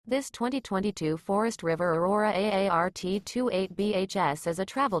This 2022 Forest River Aurora AART28BHS is a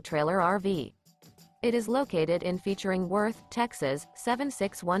travel trailer RV. It is located in featuring Worth, Texas,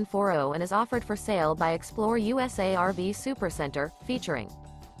 76140 and is offered for sale by ExploreUSA RV Supercenter, featuring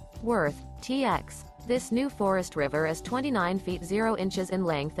Worth, TX. This new Forest River is 29 feet 0 inches in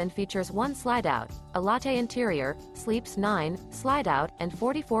length and features one slide-out, a LATTE interior, sleeps 9, slide-out, and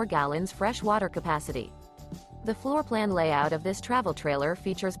 44 gallons fresh water capacity. The floor plan layout of this travel trailer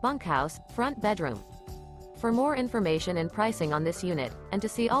features bunkhouse, front bedroom. For more information and pricing on this unit, and to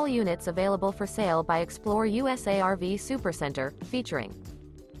see all units available for sale by ExploreUSA RV Supercenter, featuring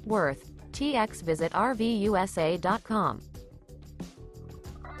Worth, TX, visit RVUSA.com.